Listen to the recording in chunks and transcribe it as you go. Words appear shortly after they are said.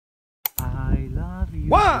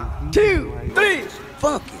1, 2, 3,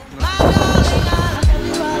 fuck it.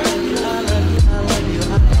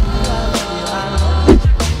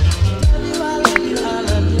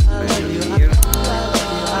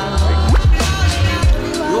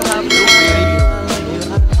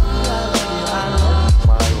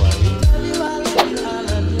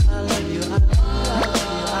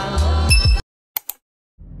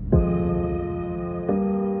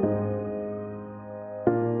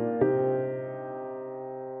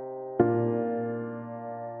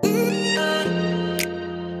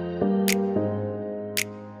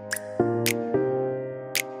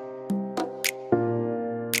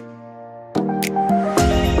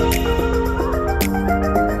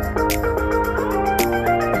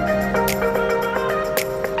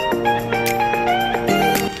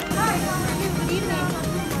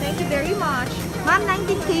 Ma'am,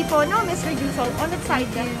 19K po, no, Mr. Jusol, on that side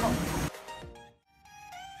there po.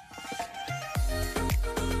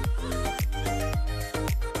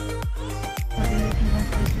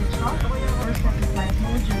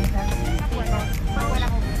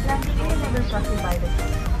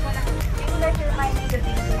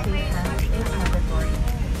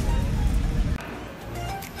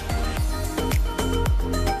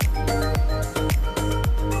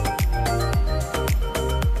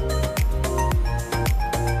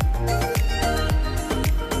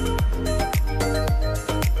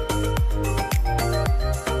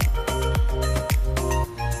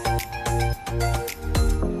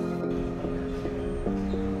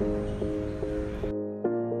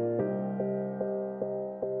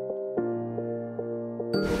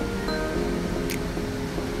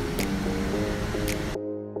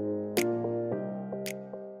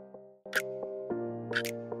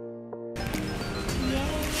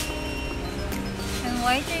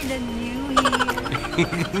 Whiter than you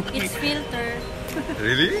here. It's filter.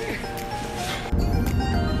 Really?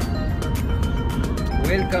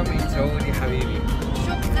 Welcome in Saudi, Habibi.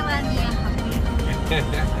 Shukran ya Habibi.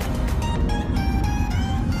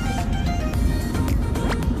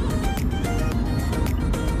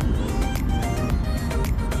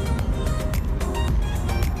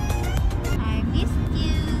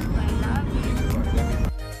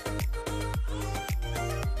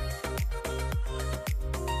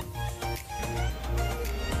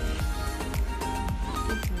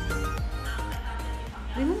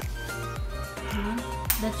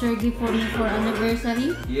 That's your gift for me for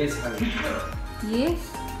anniversary? Yes, Habibi. Yes?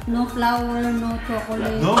 No flower, no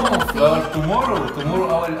chocolate? No, flower tomorrow. Tomorrow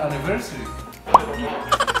our anniversary.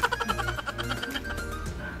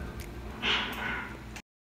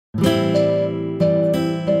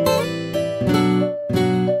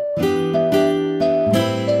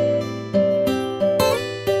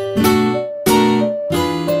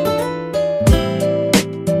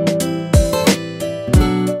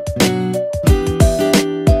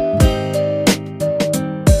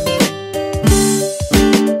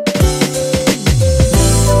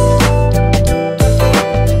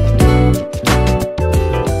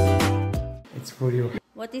 For you.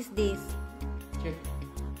 What is this? Check.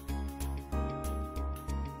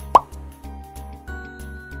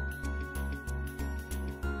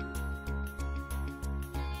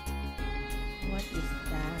 What is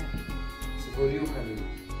that? It's for you, Habibi.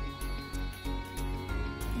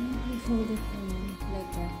 Please hold it for me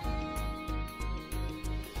like that.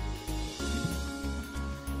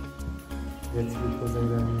 That's because I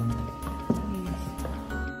love you.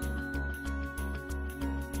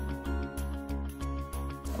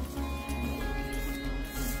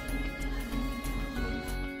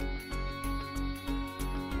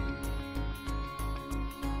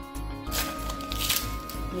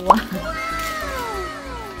 Wow.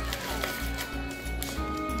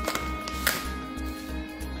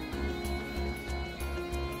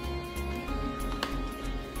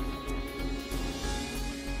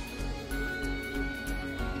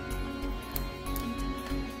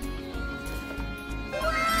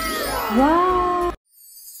 Wow.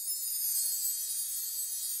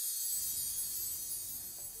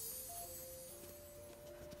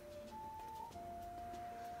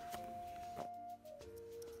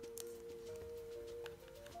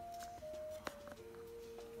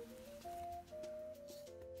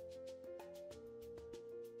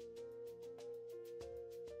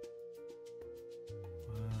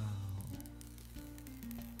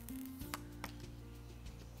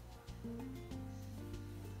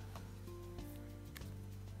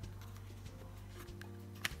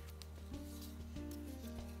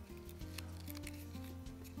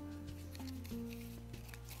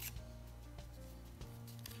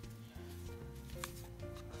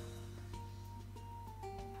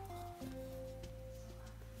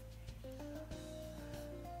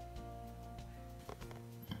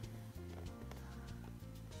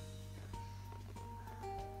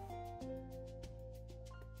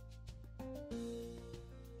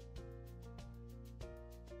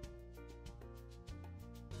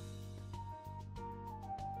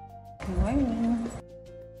 Morning.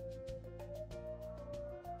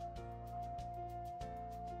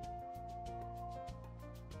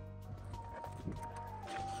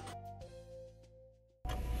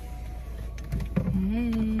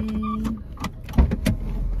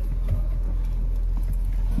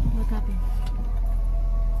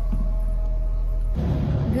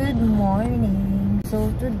 Good morning.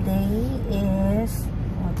 So today is,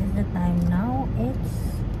 what is the time now? It's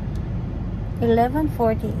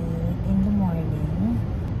 11:48 in the morning.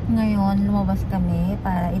 Ngayon lumabas kami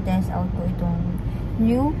para i-test out ko itong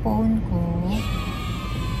new phone ko.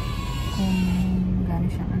 Kung gano'n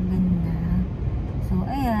siya kaganda. So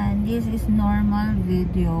ayan, this is normal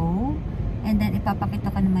video. And then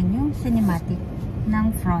ipapakita ko naman yung cinematic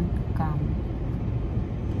ng front cam.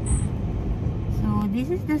 So, this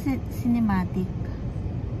is the cinematic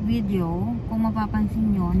video. Kung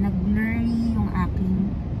mapapansin nyo, nag-blurry yung aking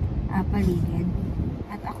paligid.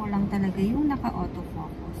 At ako lang talaga yung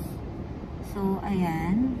naka-autofocus. So,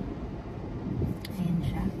 ayan. Ayan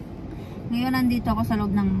siya. Ngayon, nandito ako sa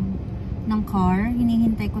loob ng car.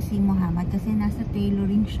 Hinihintay ko si Mohamed kasi nasa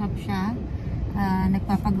tailoring shop siya.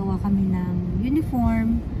 Nagpapagawa kami ng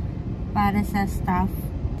uniform para sa staff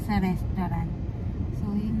sa restaurant.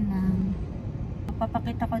 So, yun lang.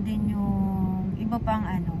 Papakita ko din yung iba pang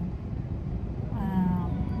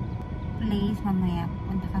place mamaya.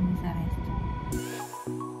 Punta kami sa restaurant.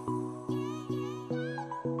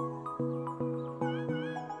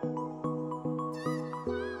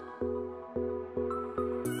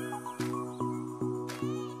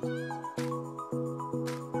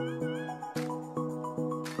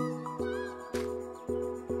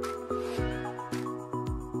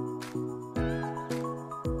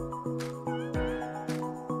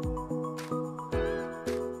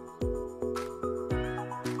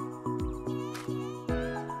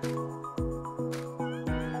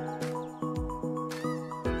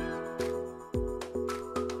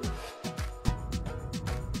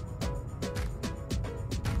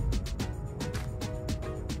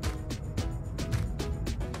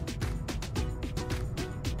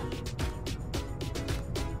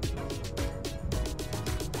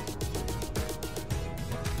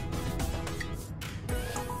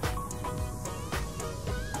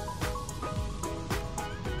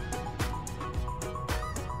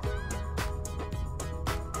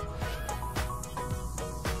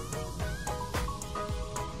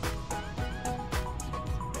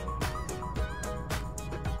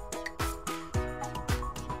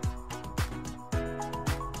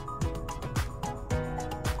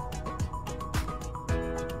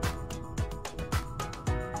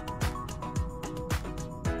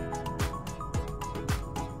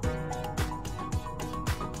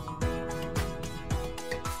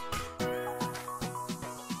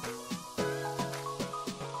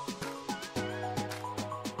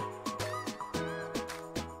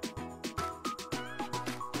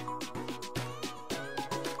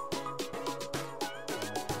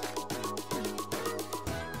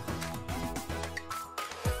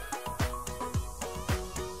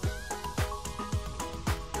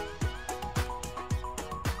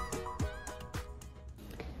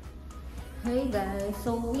 Hey guys,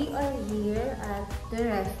 so we are here at the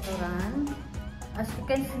restaurant. As you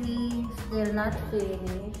can see, still not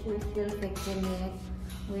finished. We're still fixing it.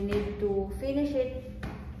 We need to finish it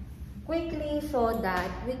quickly so that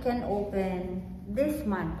we can open this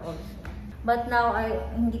month also. But now,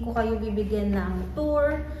 hindi ko kayo bibigyan ng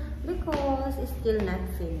tour because it's still not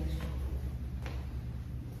finished.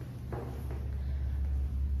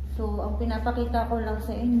 So, ang pinapakita ko lang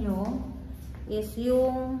sa inyo is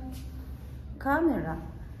yung camera.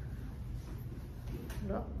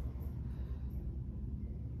 Look.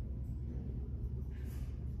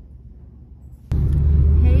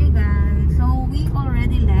 Hey guys, so we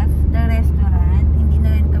already left the restaurant. Hindi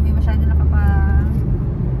na rin kami masyado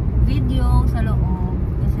nakapa-video sa loob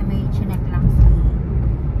kasi may chinek lang si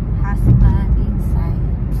husband inside.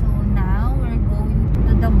 So now we're going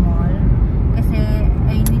to the mall kasi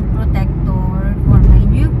I need protector for my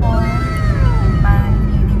newborn para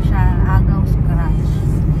hindi rin siya agaw scratch.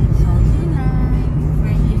 So yun na,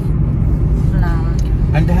 ready vlog.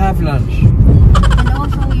 And have lunch. And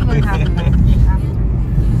also we will have lunch.